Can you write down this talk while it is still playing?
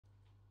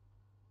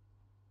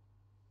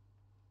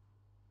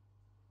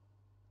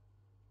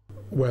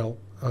Well,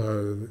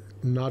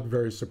 not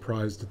very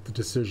surprised at the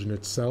decision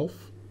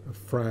itself.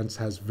 France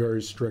has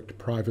very strict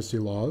privacy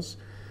laws,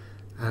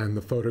 and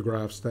the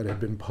photographs that had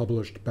been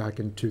published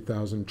back in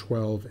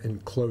 2012 in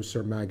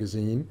Closer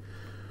magazine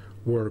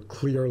were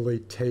clearly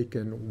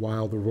taken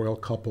while the royal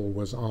couple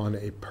was on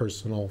a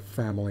personal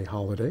family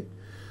holiday.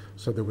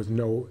 So there was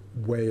no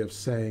way of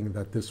saying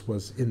that this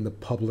was in the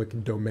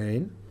public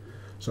domain.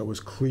 So it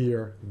was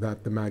clear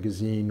that the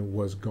magazine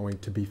was going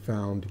to be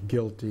found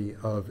guilty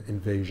of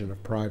invasion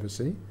of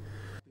privacy. In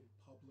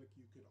public,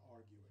 you could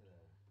argue it,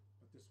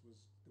 but there was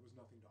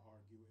nothing to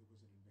argue. It was an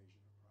invasion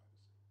of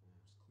privacy. It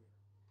was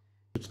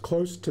clear. It's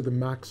close to the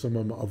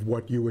maximum of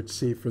what you would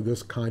see for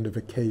this kind of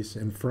a case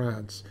in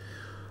France.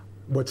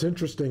 What's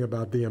interesting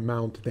about the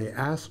amount they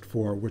asked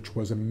for, which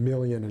was $1.5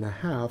 million,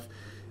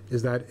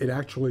 is that it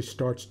actually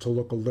starts to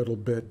look a little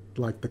bit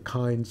like the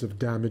kinds of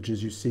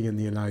damages you see in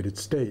the United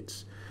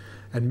States.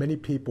 And many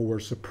people were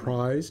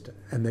surprised,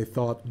 and they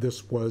thought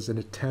this was an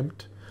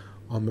attempt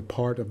on the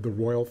part of the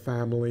royal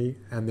family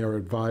and their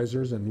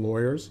advisors and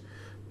lawyers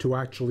to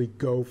actually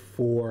go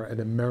for an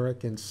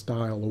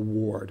American-style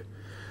award.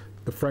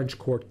 The French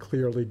court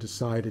clearly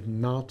decided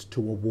not to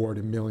award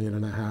 $1.5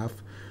 million,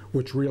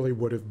 which really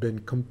would have been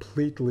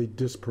completely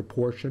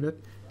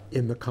disproportionate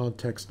in the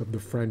context of the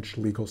French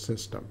legal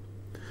system.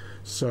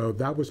 So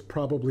that was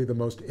probably the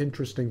most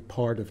interesting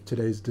part of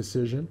today's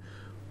decision,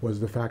 was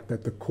the fact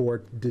that the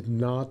court did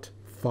not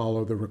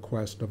follow the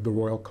request of the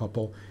royal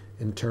couple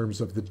in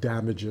terms of the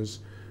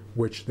damages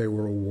which they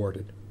were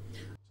awarded.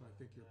 So I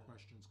think your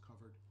questions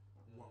covered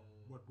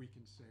what we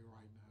can say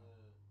right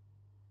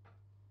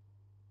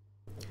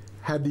now.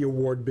 Had the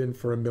award been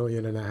for €1.5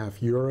 million,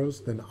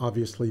 then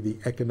obviously the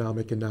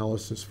economic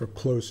analysis for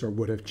Closer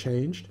would have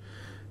changed,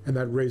 and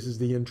that raises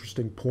the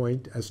interesting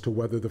point as to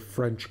whether the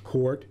French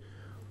court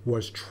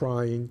was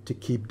trying to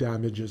keep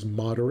damages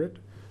moderate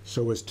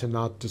so as to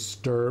not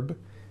disturb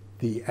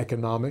the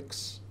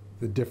economics,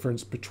 the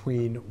difference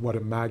between what a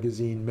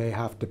magazine may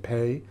have to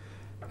pay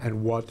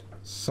and what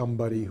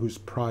somebody whose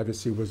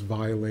privacy was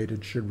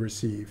violated should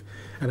receive.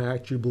 And I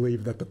actually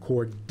believe that the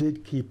court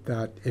did keep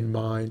that in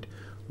mind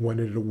when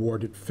it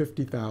awarded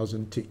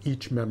 $50,000 to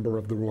each member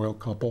of the royal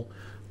couple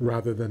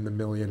rather than the $1.5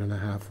 million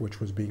which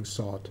was being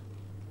sought.